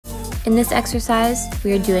In this exercise,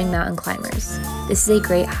 we are doing mountain climbers. This is a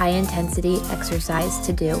great high-intensity exercise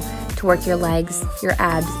to do to work your legs, your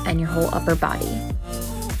abs, and your whole upper body.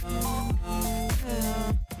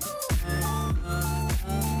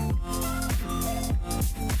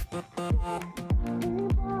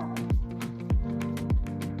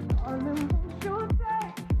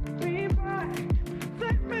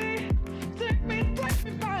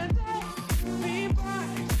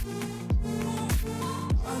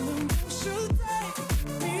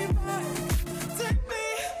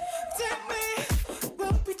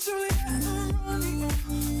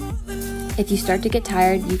 If you start to get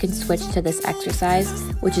tired, you can switch to this exercise,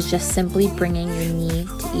 which is just simply bringing your knee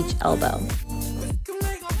to each elbow.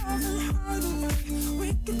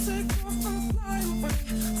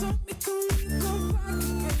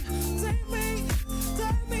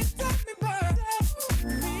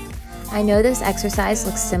 I know this exercise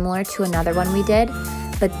looks similar to another one we did,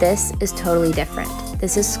 but this is totally different.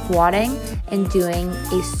 This is squatting and doing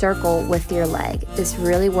a circle with your leg. This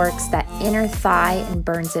really works that inner thigh and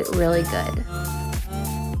burns it really good.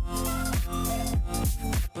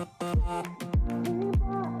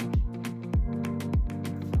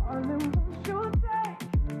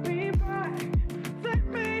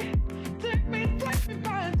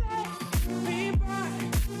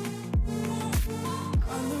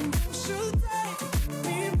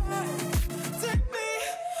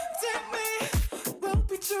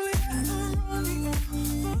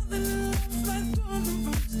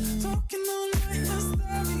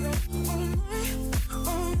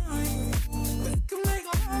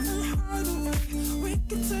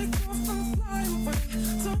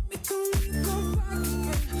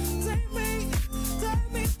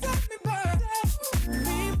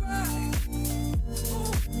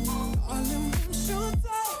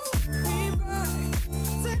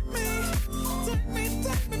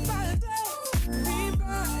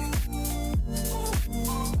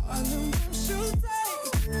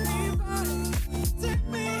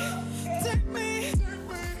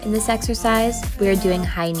 In this exercise, we are doing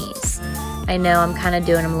high knees. I know I'm kind of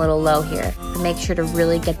doing them a little low here, but make sure to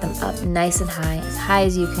really get them up nice and high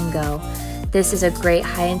as you can go. This is a great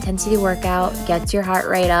high intensity workout, gets your heart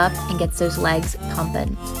rate up and gets those legs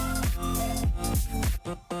pumping.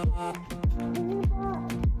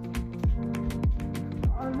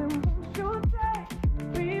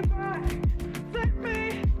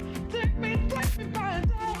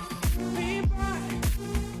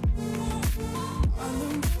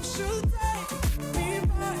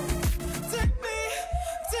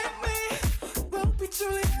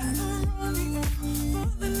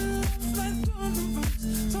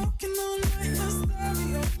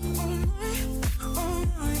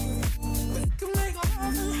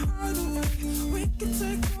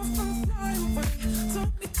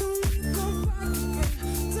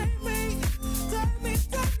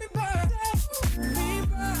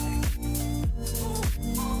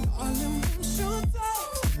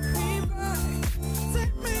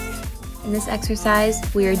 In this exercise,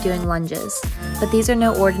 we are doing lunges, but these are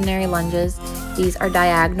no ordinary lunges. These are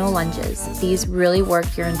diagonal lunges. These really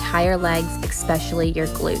work your entire legs, especially your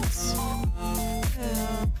glutes.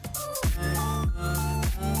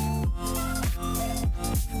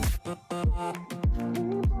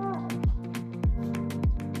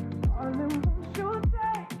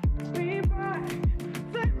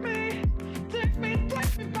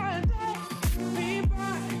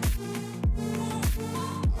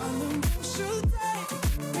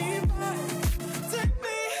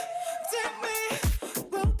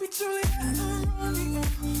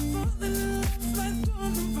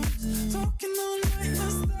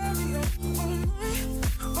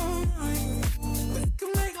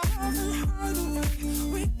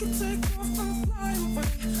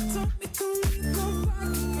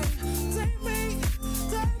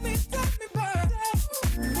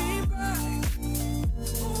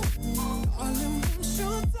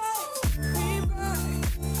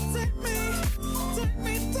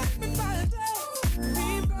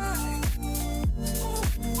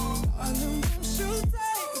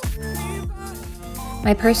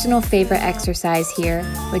 My personal favorite exercise here,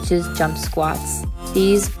 which is jump squats.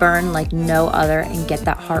 These burn like no other and get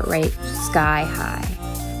that heart rate sky high.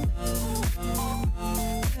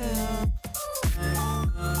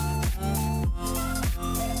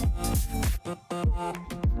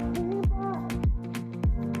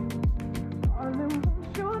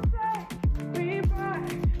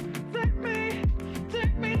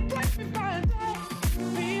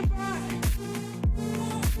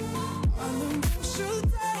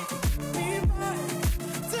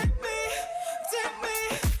 Take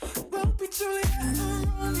me, won't be true.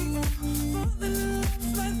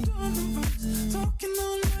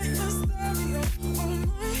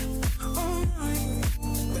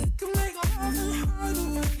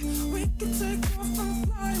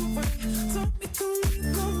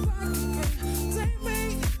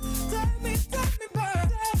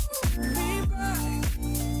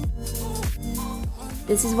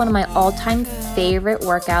 This is one of my all-time favorite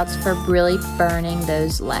workouts for really burning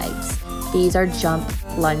those legs. These are jump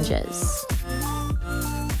lunges.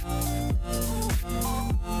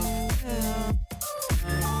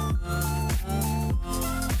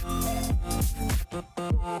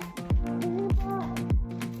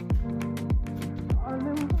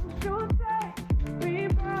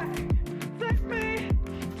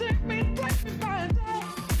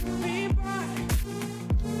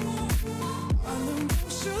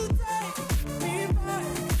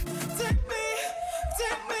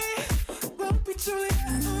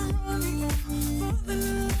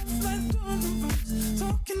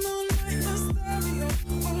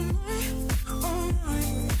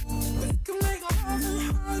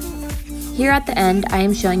 Here at the end, I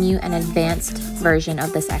am showing you an advanced version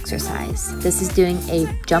of this exercise. This is doing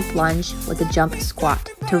a jump lunge with a jump squat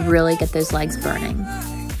to really get those legs burning.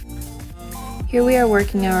 Here we are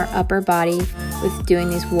working our upper body with doing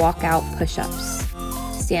these walk-out push-ups.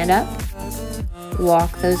 Stand up,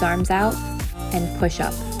 walk those arms out, and push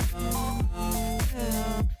up.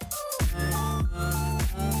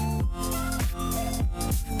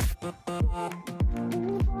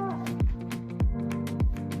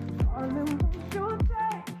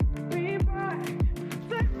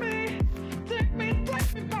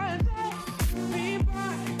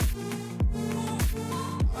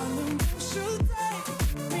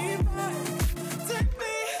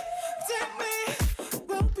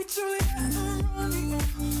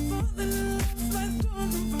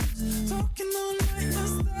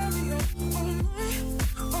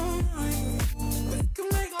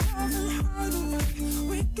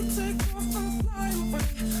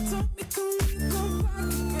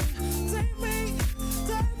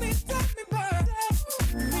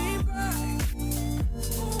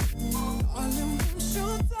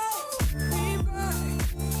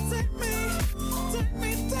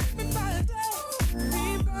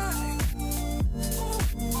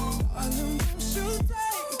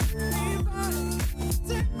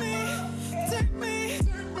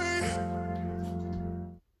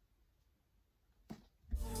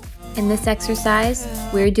 In this exercise,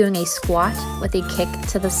 we're doing a squat with a kick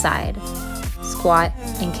to the side. Squat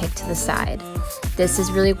and kick to the side. This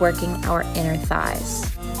is really working our inner thighs.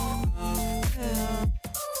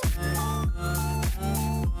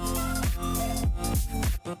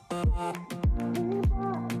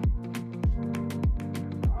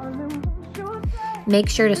 Make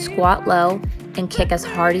sure to squat low and kick as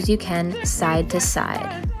hard as you can side to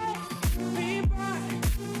side.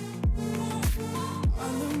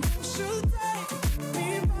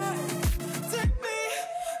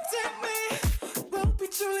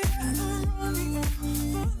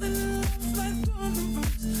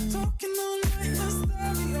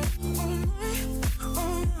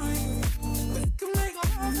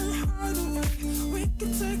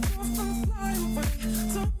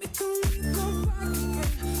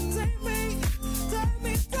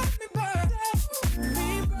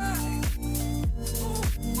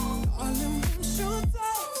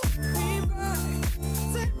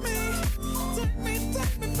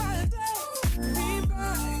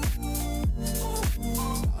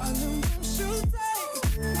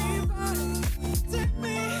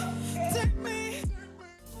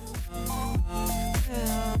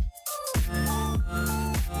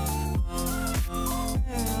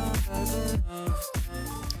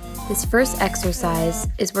 This first exercise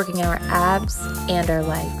is working our abs and our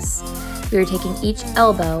legs. We are taking each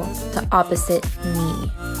elbow to opposite knee,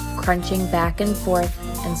 crunching back and forth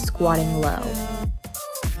and squatting low.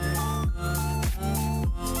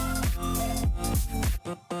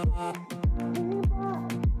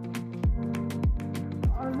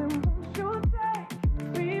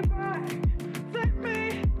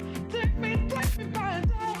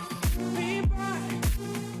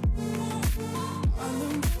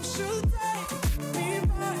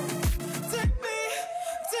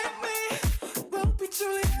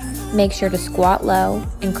 Make sure to squat low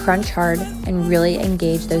and crunch hard and really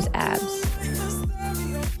engage those abs.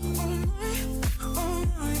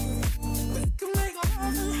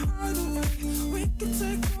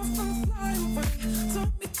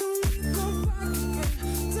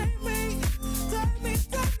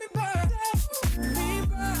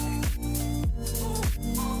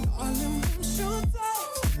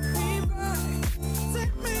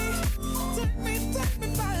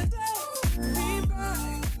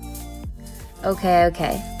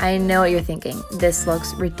 Okay, I know what you're thinking. This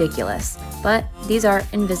looks ridiculous, but these are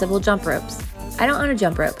invisible jump ropes. I don't own a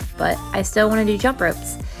jump rope, but I still want to do jump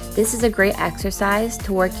ropes. This is a great exercise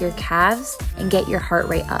to work your calves and get your heart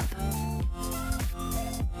rate up.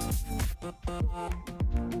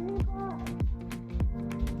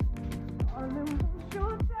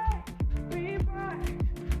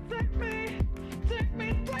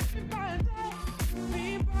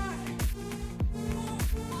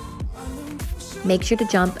 Make sure to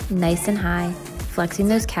jump nice and high, flexing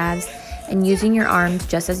those calves and using your arms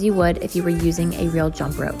just as you would if you were using a real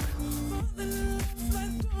jump rope.